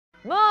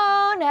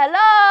Moon,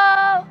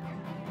 hello.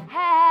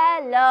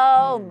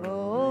 Hello,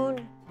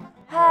 moon.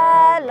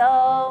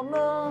 Hello,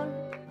 moon.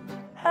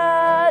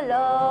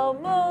 Hello,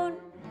 moon.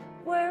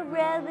 We're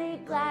really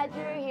glad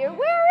you're here.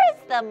 Where is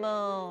the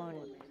moon?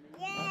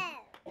 Yes.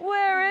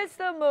 Where is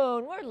the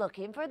moon? We're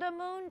looking for the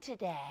moon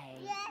today.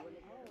 Yes.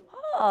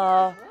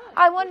 Oh,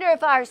 I wonder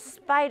if our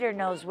spider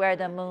knows where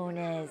the moon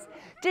is.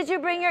 Did you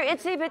bring your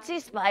itsy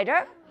bitsy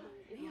spider?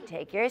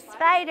 Take your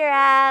spider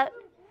out.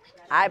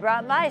 I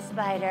brought my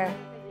spider.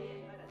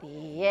 The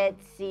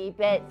itsy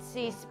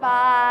bitsy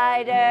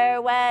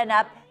spider went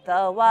up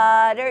the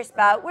water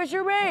spout. Where's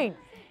your rain?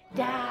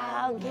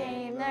 Down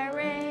came the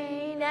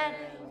rain and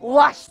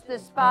washed the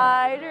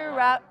spider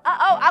out.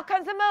 Uh-oh, out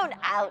comes the moon.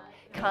 Out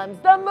comes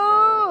the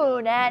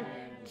moon and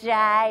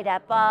dried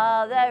up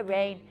all the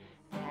rain.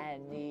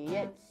 And the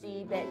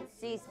itsy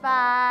bitsy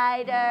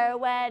spider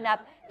went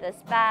up the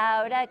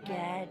spout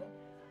again.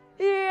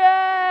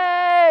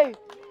 Yay!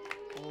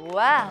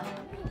 Wow.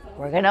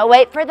 We're gonna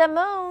wait for the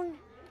moon.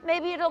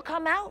 Maybe it'll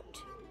come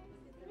out.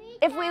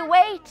 If we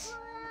wait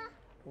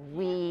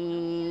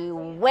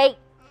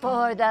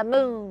for the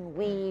moon.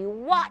 We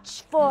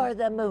watch for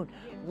the moon.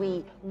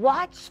 We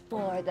watch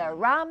for the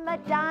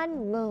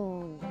Ramadan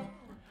moon.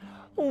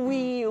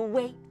 We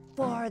wait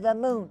for the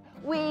moon.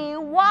 We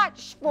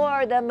watch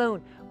for the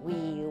moon.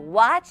 We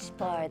watch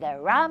for the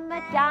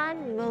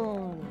Ramadan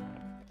moon.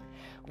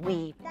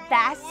 We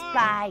fast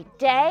by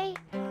day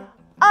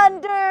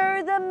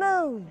under the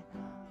moon.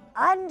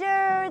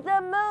 Under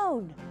the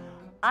moon.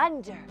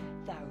 Under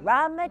the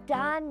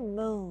Ramadan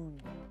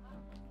moon.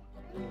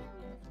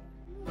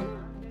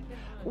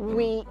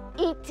 We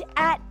eat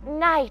at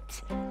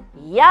night.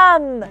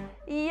 Yum,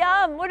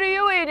 yum. What are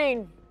you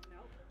eating?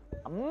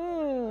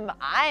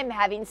 I'm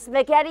having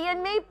spaghetti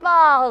and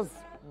meatballs.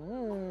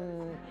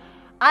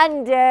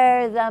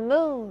 Under the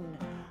moon.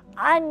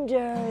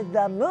 Under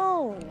the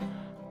moon.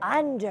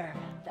 Under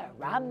the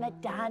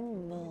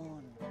Ramadan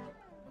moon.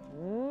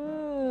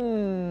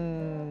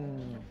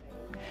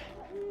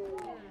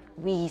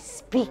 We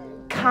speak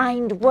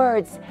kind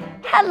words.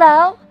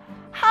 Hello,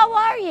 how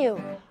are you?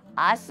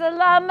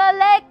 Assalamu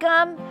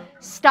alaikum.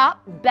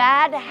 Stop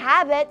bad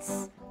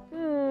habits.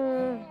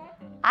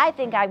 I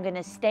think I'm going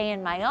to stay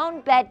in my own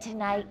bed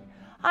tonight.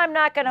 I'm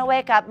not going to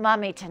wake up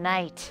Mommy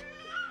tonight.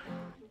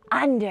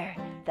 Under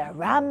the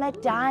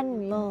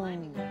Ramadan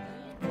moon.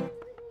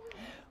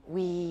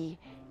 We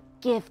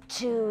give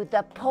to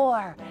the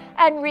poor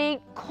and read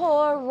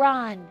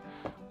Quran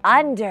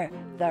under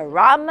the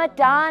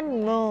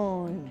Ramadan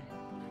moon.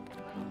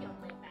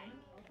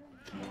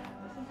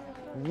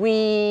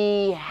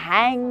 We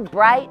hang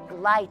bright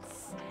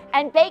lights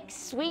and bake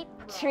sweet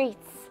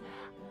treats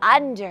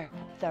under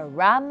the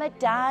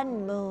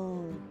Ramadan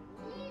moon.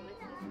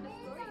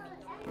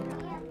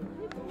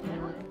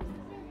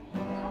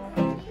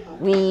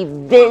 We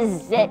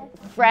visit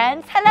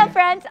friends, hello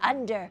friends,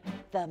 under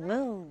the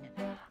moon,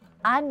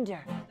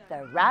 under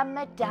the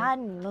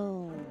Ramadan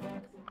moon.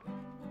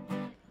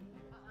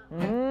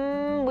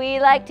 We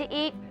like to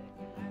eat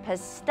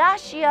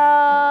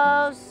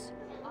pistachios.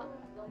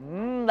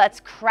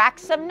 Let's crack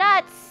some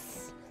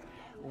nuts.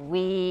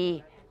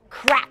 We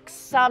crack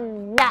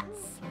some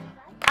nuts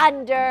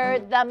under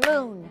the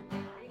moon,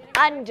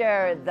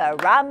 under the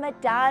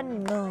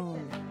Ramadan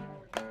moon.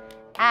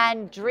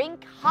 And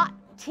drink hot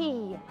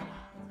tea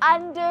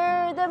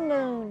under the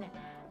moon,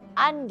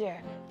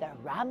 under the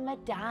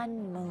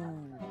Ramadan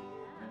moon.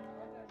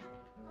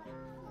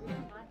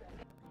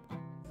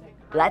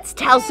 Let's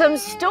tell some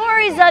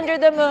stories under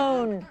the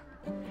moon.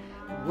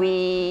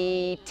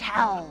 We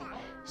tell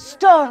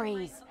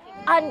stories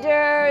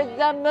under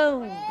the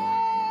moon,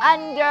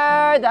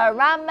 under the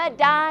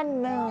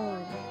Ramadan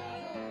moon.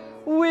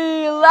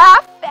 We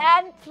laugh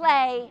and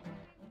play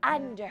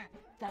under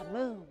the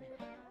moon,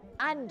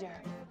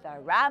 under the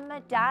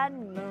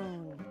Ramadan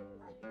moon.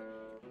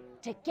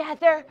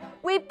 Together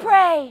we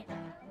pray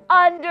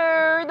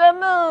under the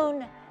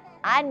moon,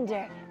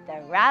 under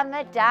the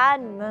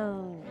Ramadan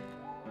moon.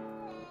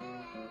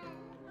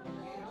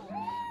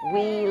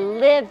 We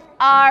live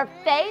our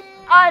faith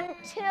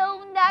until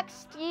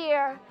next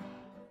year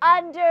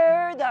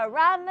under the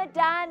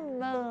Ramadan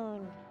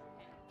moon.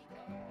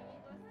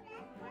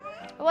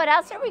 What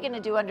else are we going to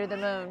do under the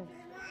moon?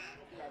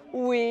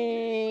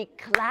 We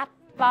clap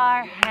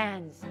our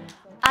hands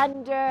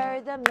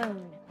under the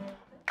moon,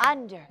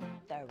 under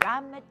the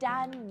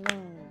Ramadan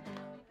moon.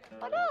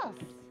 What else?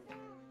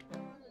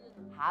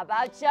 How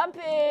about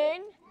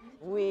jumping?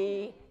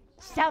 We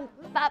jump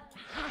up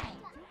high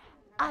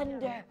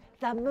under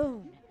the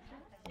moon,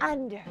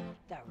 under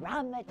the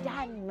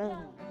Ramadan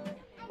moon.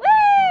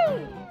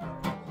 Whee!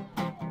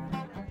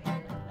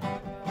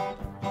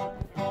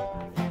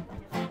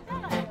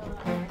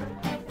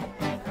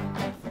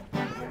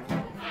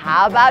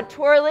 How about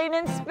twirling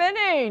and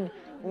spinning?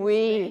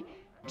 We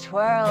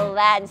twirl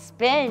and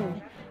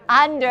spin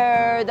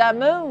under the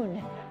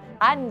moon,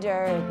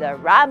 under the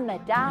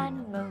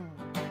Ramadan moon.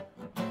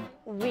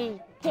 We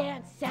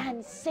dance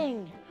and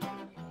sing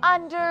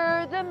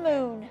under the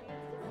moon,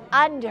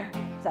 under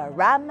the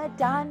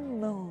Ramadan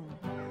moon.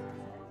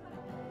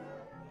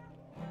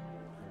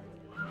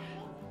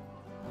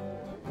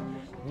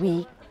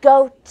 We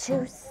go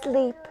to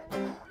sleep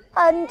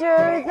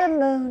under the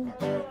moon,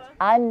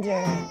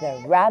 under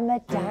the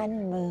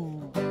Ramadan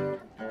moon.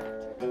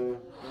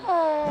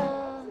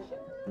 Oh,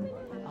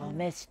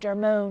 Mr.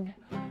 Moon,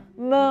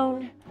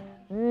 Moon,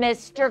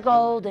 Mr.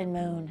 Golden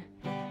Moon,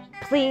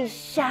 please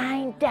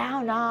shine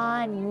down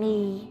on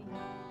me.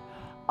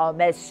 Oh,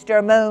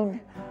 Mr.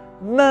 Moon,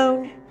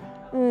 Moon,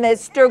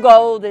 Mr.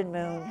 Golden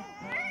Moon,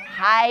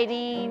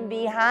 hiding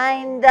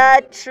behind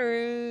the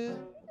tree.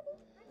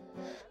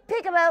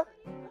 Peekaboo,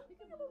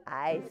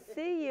 I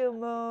see you,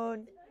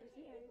 Moon.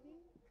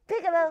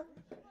 Peekaboo,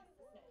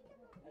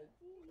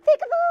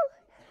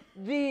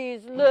 peekaboo.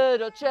 These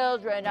little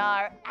children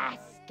are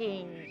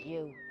asking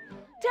you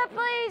to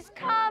please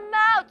come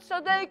out so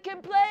they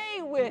can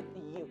play with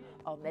you.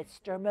 Oh,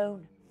 Mr.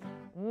 Moon,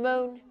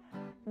 Moon,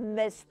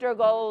 Mr.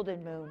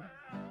 Golden Moon,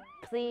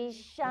 please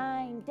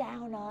shine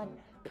down on,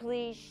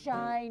 please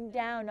shine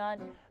down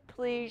on,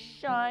 please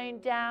shine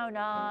down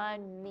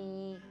on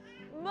me.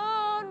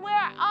 Moon,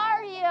 where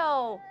are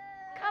you?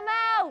 Come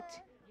out.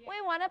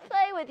 We want to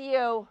play with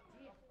you.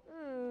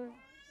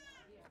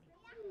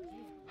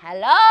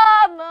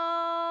 Hello,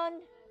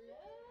 Moon.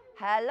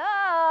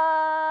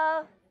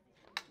 Hello.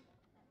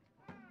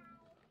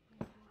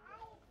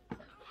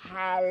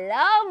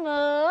 Hello,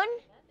 Moon.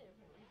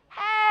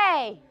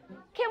 Hey,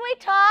 can we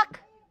talk?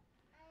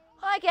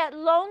 I get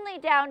lonely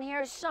down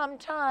here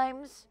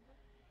sometimes.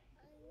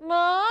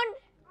 Moon,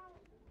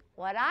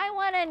 what I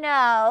want to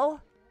know,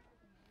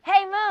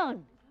 hey,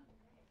 Moon,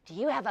 do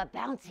you have a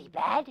bouncy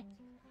bed?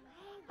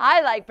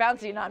 I like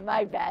bouncing on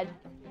my bed.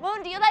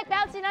 Moon, do you like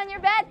bouncing on your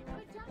bed?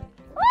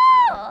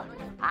 Woo!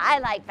 I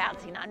like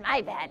bouncing on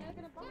my bed.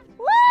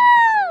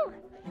 Woo!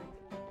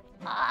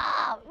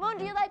 Oh, Moon,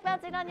 do you like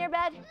bouncing on your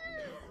bed?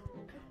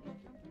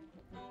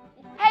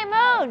 Hey,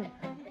 Moon,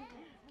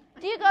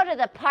 do you go to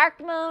the park,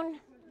 Moon?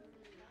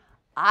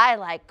 I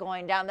like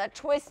going down the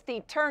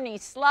twisty, turny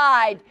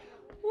slide.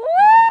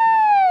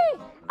 Whee!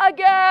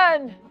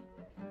 Again.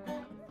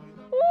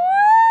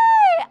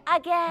 Whee!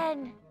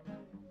 Again.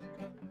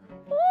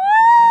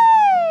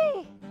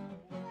 Whee!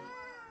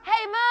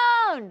 Hey,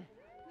 Moon,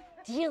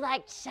 do you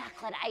like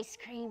chocolate ice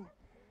cream?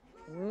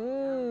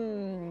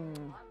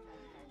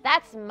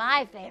 That's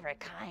my favorite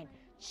kind,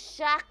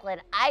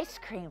 chocolate ice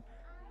cream.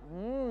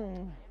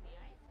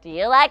 Do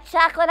you like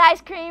chocolate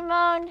ice cream,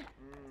 Moon?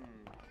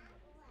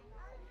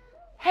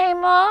 Hey,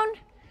 Moon,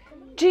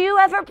 do you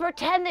ever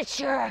pretend that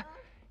you're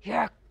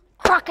a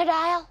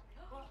crocodile?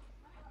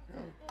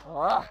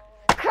 Oh,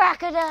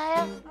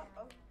 crocodile.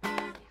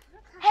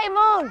 Hey,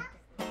 Moon,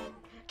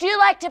 do you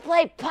like to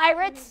play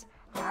pirates?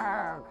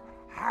 Arg,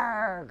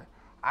 arg,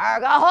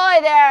 arg,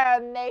 ahoy there,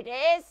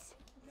 mateys.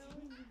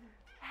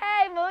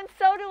 Hey, Moon,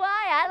 so do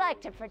I. I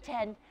like to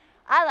pretend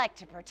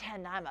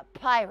I'm a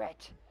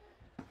pirate.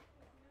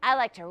 I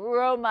like to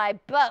row my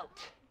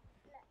boat.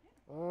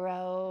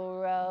 Row,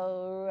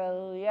 row,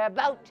 row your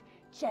boat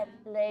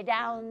gently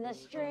down the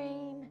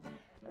stream.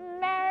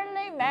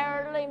 Merrily,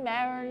 merrily,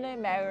 merrily,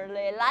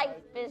 merrily,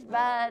 life is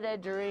but a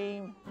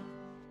dream.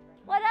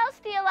 What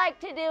else do you like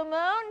to do,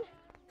 Moon?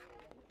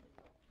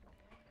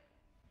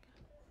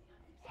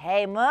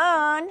 Hey,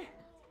 Moon,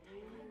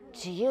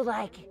 do you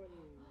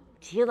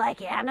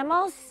like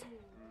animals?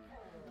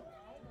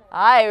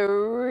 I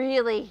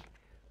really,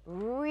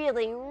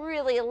 really,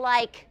 really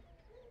like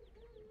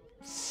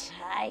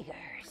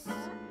tigers.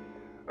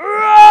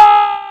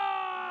 Roar!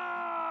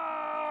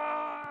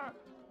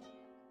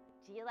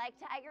 Do you like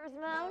tigers,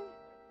 Moon?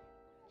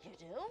 You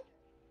do?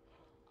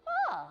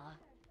 Oh.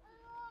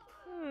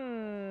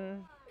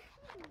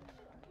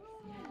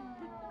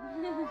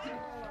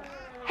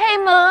 Hey,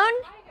 Moon,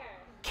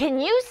 can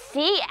you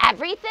see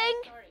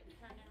everything?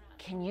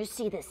 Can you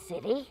see the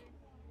city?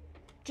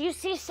 Do you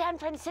see San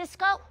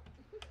Francisco?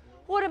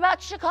 What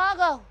about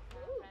Chicago?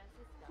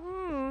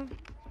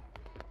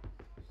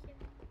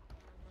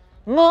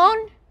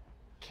 Moon,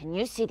 can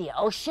you see the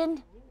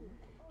ocean?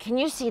 Can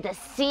you see the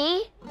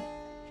sea?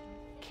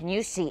 Can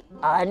you see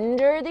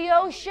under the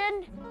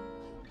ocean?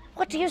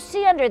 What do you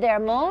see under there,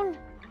 Moon?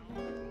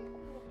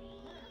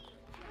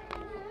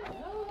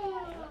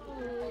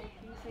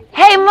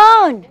 Hey,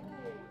 Moon,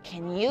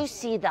 can you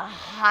see the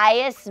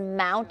highest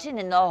mountain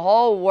in the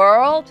whole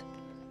world?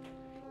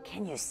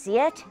 Can you see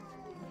it?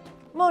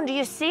 Moon, do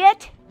you see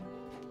it?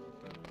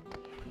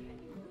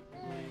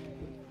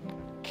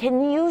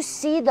 Can you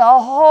see the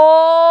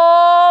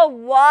whole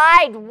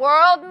wide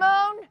world,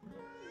 Moon?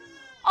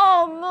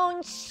 Oh,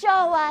 Moon,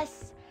 show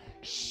us.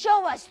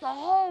 Show us the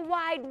whole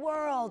wide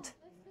world.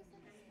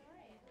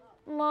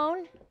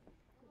 Moon,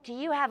 do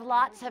you have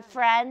lots of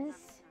friends?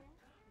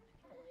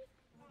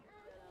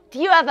 Do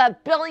you have a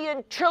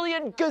billion,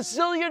 trillion,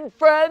 gazillion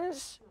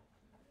friends?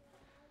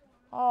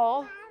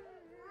 Oh,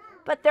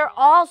 but they're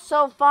all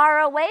so far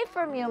away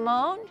from you,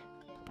 Moon.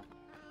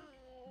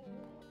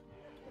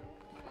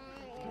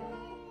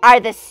 Are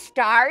the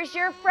stars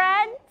your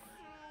friends?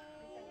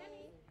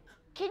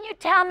 Can you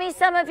tell me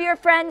some of your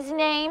friends'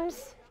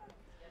 names?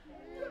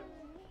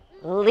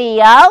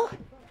 Leo,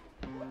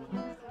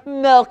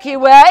 Milky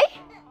Way,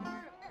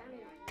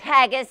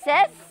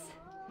 Pegasus,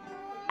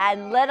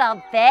 and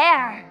Little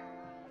Bear.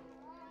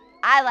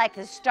 I like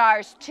the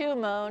stars too,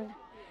 Moon.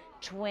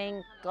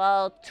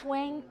 Twinkle,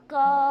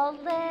 twinkle,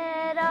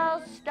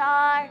 little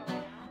star,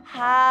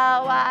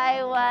 how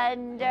I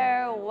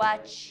wonder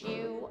what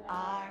you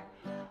are.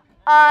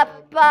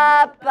 Up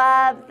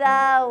above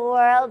the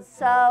world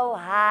so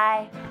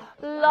high,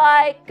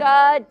 like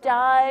a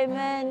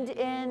diamond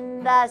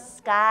in the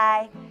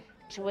sky.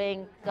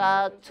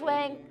 Twinkle,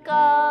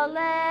 twinkle,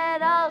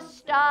 little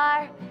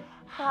star,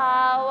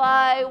 how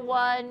I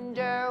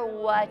wonder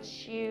what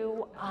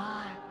you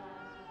are.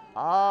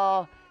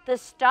 Oh, the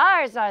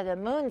stars are the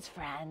moon's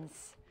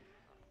friends.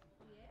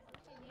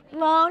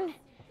 Moon,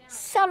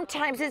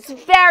 sometimes it's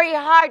very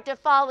hard to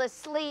fall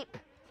asleep.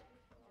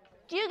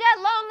 Do you get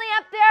lonely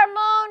up there,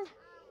 Moon?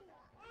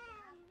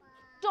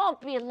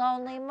 Don't be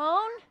lonely,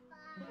 Moon.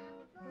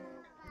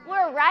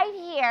 We're right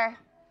here.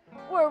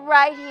 We're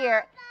right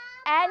here.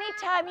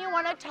 Anytime you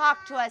want to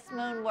talk to us,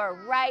 Moon, we're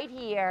right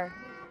here.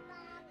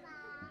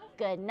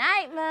 Good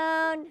night,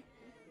 Moon.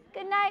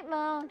 Good night,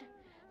 Moon.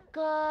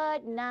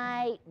 Good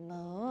night,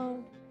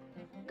 Moon.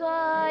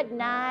 Good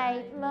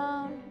night,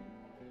 Moon.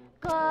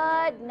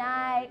 Good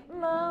night,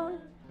 Moon.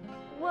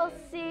 We'll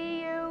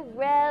see you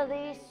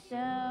really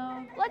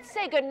soon. Let's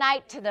say good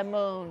night to the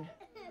moon.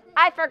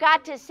 I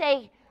forgot to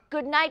say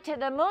good night to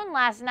the moon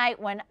last night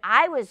when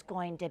I was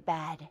going to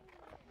bed.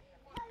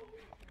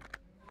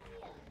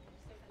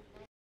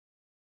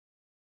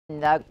 In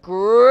the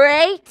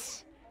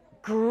great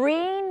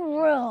green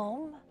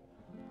room,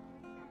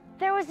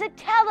 there was a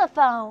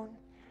telephone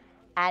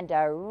and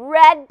a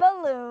red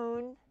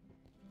balloon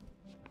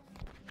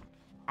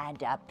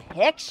and a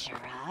picture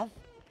of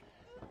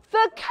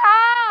the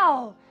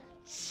cow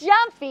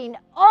jumping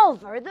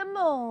over the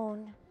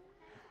moon.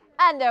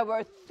 And there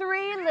were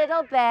 3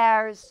 little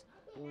bears.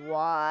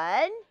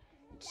 1,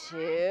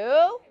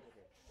 2,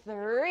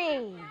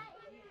 3.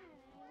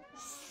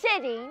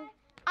 Sitting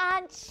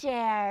on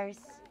chairs.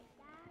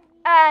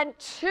 And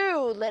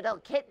 2 little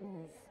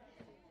kittens.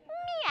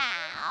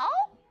 Meow,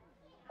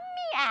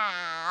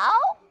 meow.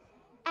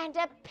 And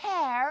a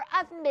pair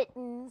of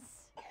mittens.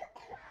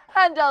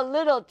 And a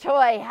little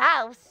toy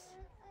house.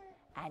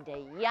 And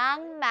a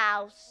young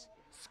mouse,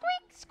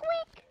 squeak,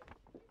 squeak,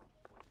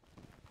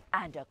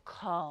 and a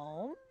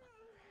comb,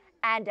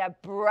 and a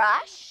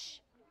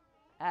brush,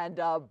 and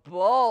a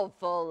bowl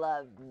full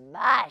of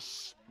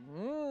mush.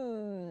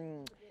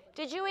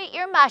 Did you eat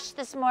your mush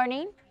this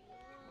morning?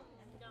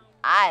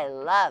 I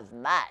love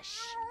mush.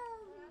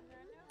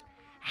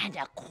 And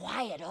a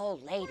quiet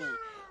old lady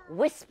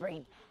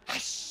whispering,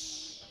 hush.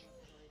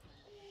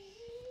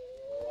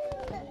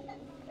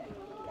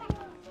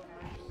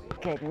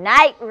 Good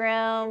night,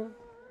 room.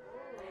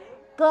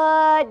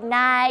 Good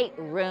night,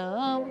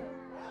 room.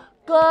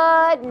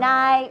 Good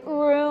night,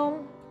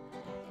 room.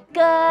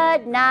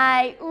 Good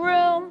night,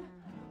 room.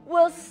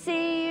 We'll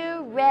see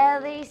you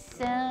really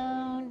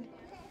soon.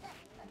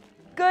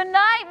 Good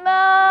night,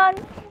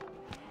 moon.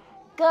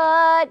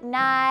 Good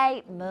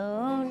night,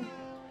 moon.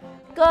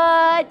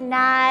 Good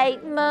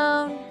night,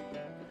 moon.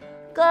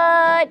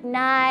 Good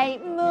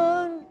night,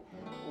 moon.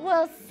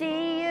 We'll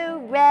see you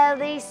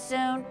really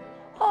soon.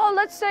 Oh,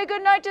 let's say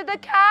goodnight to the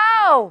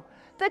cow.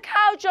 The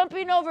cow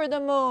jumping over the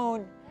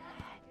moon.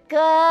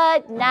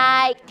 Good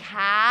night,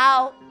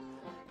 cow.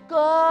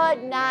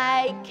 Good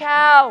night,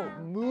 cow.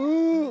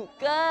 Moo.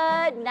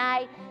 Good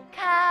night,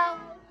 cow.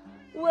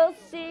 We'll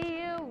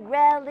see you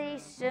really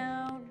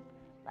soon.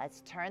 Let's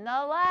turn the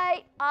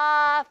light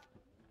off.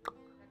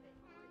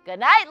 Good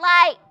night,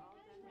 light.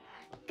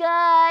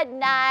 Good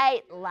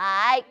night,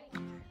 light.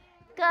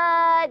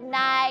 Good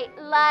night,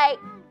 light.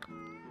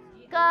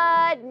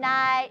 Good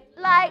night,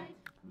 light.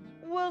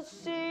 We'll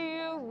see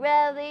you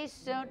really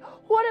soon.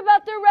 What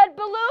about the red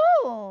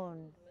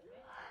balloon?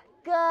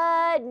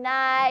 Good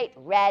night,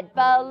 red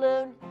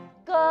balloon.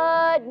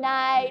 Good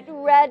night,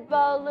 red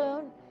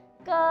balloon.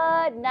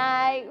 Good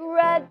night,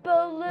 red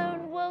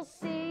balloon. We'll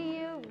see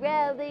you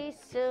really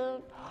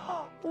soon.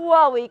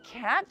 Well, we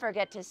can't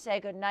forget to say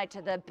goodnight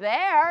to the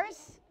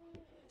bears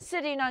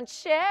sitting on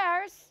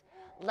chairs.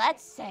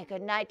 Let's say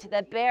goodnight to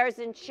the bears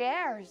and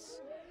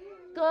chairs.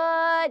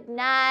 Good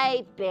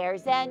night,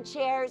 bears and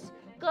chairs.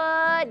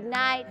 Good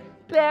night,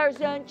 bears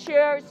and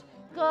chairs.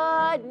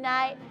 Good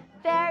night,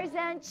 bears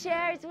and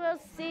chairs. We'll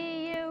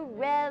see you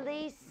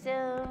really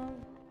soon.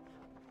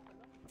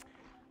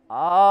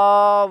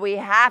 Oh, we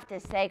have to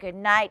say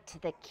goodnight to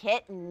the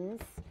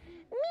kittens.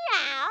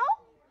 Meow,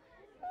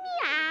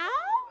 meow.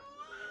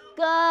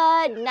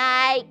 Good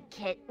night,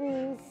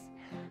 kittens.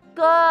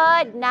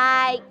 Good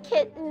night,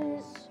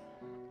 kittens.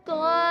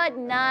 Good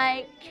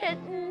night,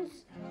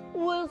 kittens.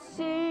 We'll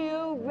see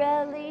you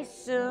really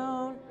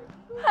soon.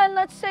 And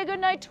let's say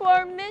goodnight to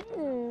our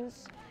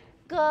mittens.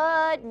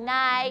 Good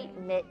night,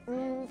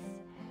 mittens.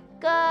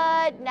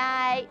 Good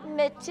night,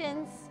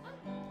 mittens.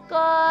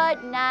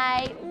 Good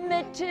night,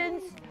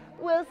 mittens.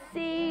 We'll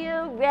see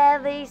you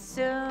really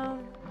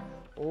soon.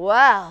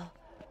 Well,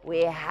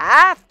 we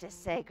have to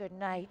say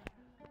goodnight.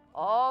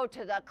 Oh,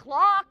 to the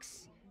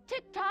clocks.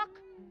 Tick-tock,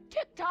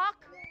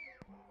 tick-tock.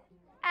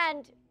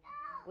 And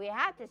we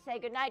have to say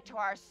goodnight to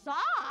our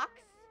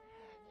socks.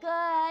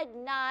 Good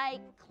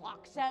night,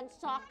 clocks and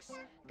socks.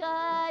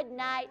 Good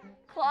night,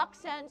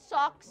 clocks and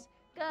socks.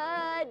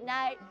 Good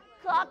night,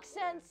 clocks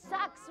and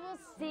socks. We'll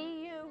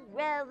see you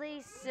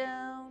really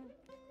soon.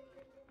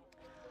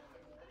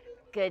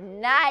 Good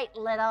night,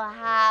 little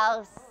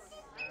house.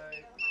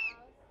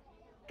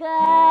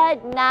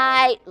 Good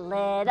night,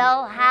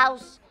 little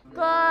house.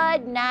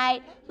 Good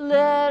night,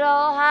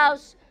 little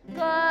house.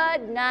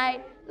 Good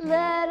night,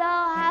 little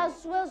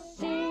house. We'll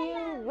see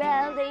you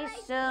really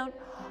soon.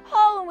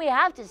 Oh, and we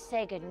have to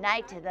say good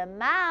night to the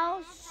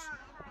mouse.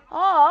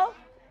 Oh,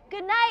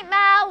 good night,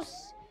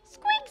 mouse.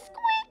 Squeak,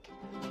 squeak.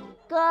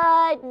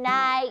 Good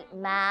night,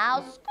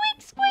 mouse. Squeak,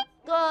 squeak.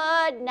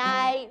 Good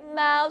night,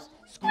 mouse.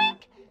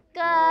 Squeak.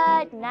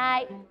 Good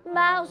night,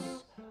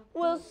 mouse.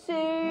 We'll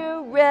see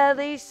you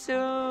really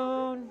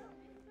soon.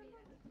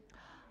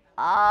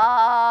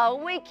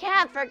 Oh, we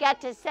can't forget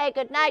to say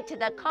goodnight to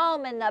the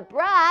comb and the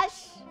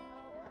brush.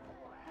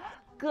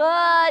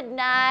 Good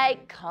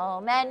night,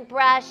 comb and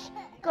brush.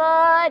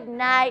 Good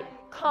night,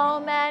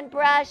 comb and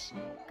brush.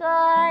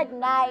 Good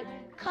night,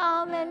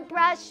 comb and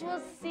brush.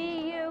 We'll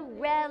see you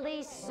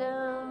really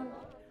soon.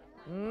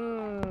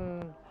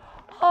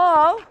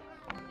 Oh,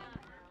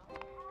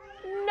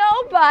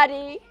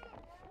 nobody.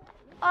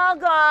 All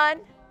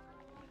gone.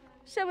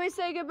 Shall we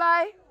say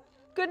goodbye?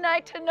 Good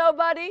night to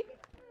nobody.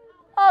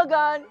 All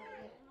gone.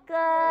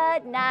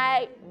 Good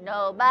night,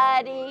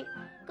 nobody.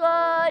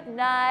 Good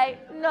night,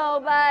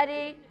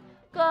 nobody.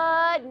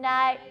 Good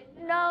night,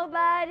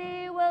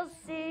 nobody. We'll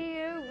see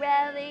you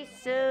really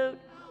soon.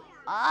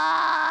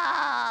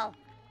 Oh,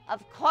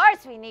 of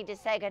course we need to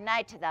say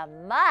goodnight to the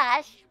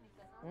mush.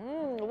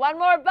 One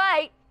more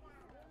bite.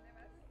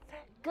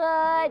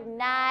 Good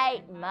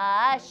night,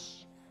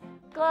 mush.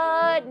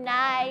 Good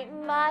night,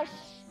 mush.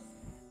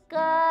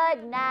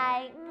 Good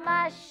night,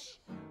 mush.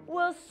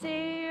 We'll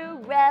see you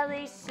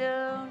really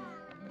soon.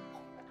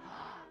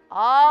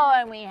 Oh,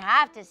 and we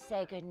have to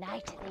say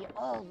goodnight to the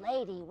old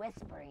lady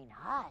whispering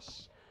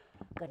hush.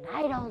 Good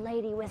night, old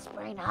lady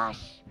whispering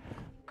hush.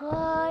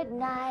 Good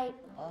night,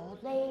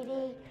 old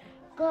lady.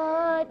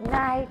 Good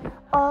night,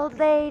 old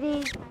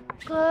lady.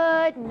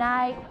 Good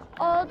night,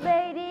 old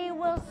lady.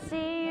 We'll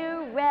see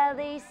you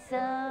really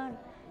soon.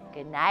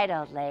 Good night,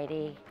 old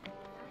lady.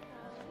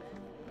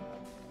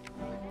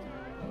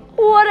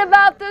 What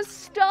about the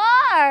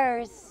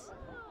stars?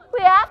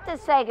 We have to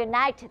say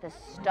goodnight to the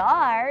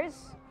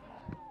stars.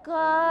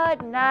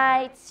 Good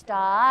night,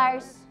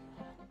 stars.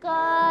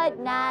 Good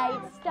night,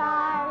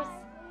 stars.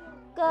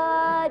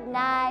 Good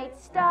night,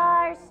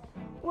 stars.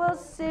 We'll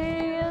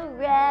see you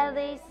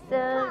really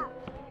soon.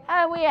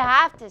 And we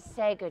have to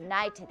say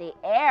goodnight to the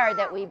air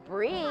that we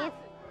breathe.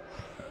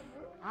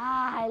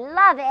 I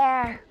love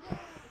air.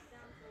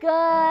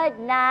 Good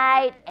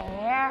night,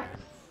 air.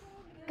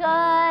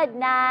 Good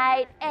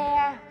night,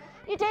 air.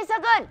 You taste so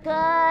good.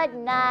 Good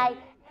night,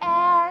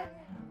 air.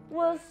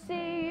 We'll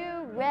see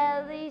you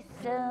really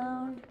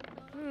soon.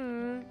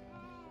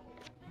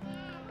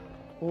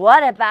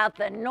 What about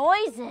the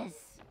noises?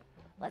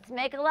 Let's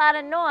make a lot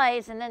of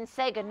noise and then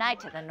say goodnight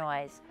to the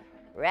noise.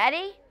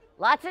 Ready?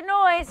 Lots of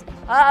noise.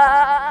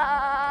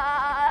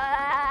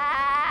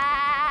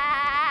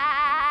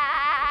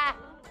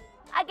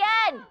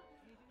 Again.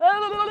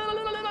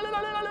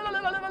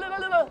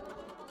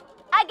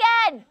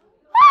 Again.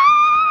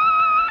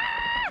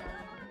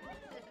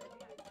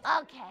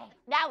 Okay,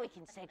 now we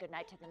can say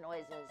goodnight to the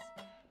noises.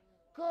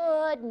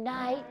 Good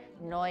night,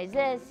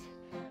 noises.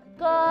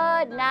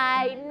 Good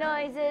night,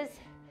 noises.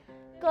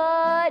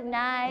 Good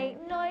night,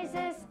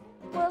 noises.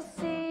 We'll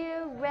see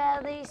you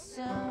really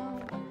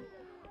soon.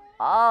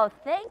 Oh,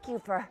 thank you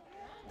for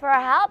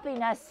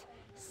helping us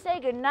say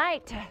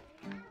goodnight to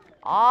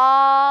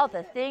all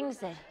the things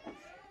that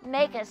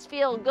make us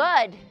feel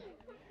good.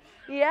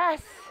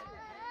 Yes.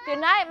 Good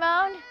night,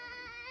 Moon.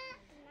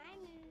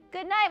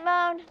 Good night,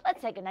 Moon.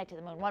 Let's say goodnight to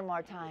the moon one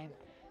more time.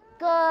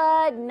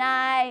 Good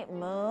night,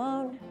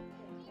 Moon.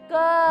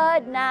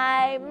 Good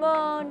night,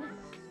 Moon.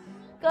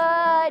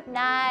 Good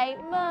night,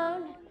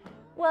 Moon.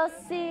 We'll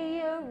see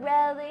you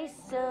really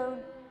soon.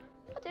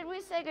 Did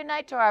we say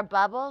goodnight to our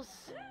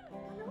bubbles?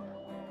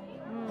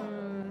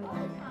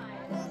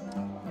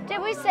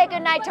 Did we say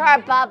goodnight to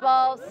our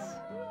bubbles?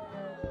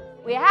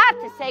 We have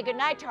to say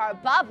goodnight to our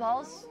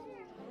bubbles.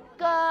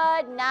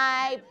 Good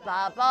night,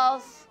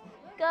 bubbles.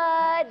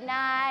 Good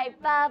night,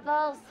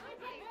 bubbles.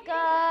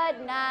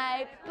 Good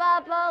night,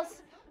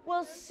 bubbles.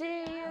 We'll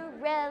see you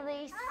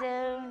really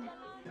soon.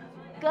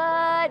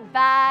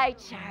 Goodbye,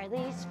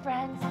 Charlie's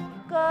friends.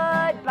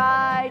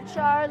 Goodbye,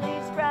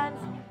 Charlie's friends.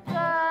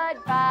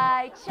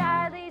 Goodbye,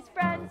 Charlie's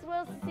friends.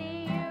 We'll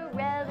see you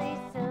really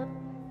soon.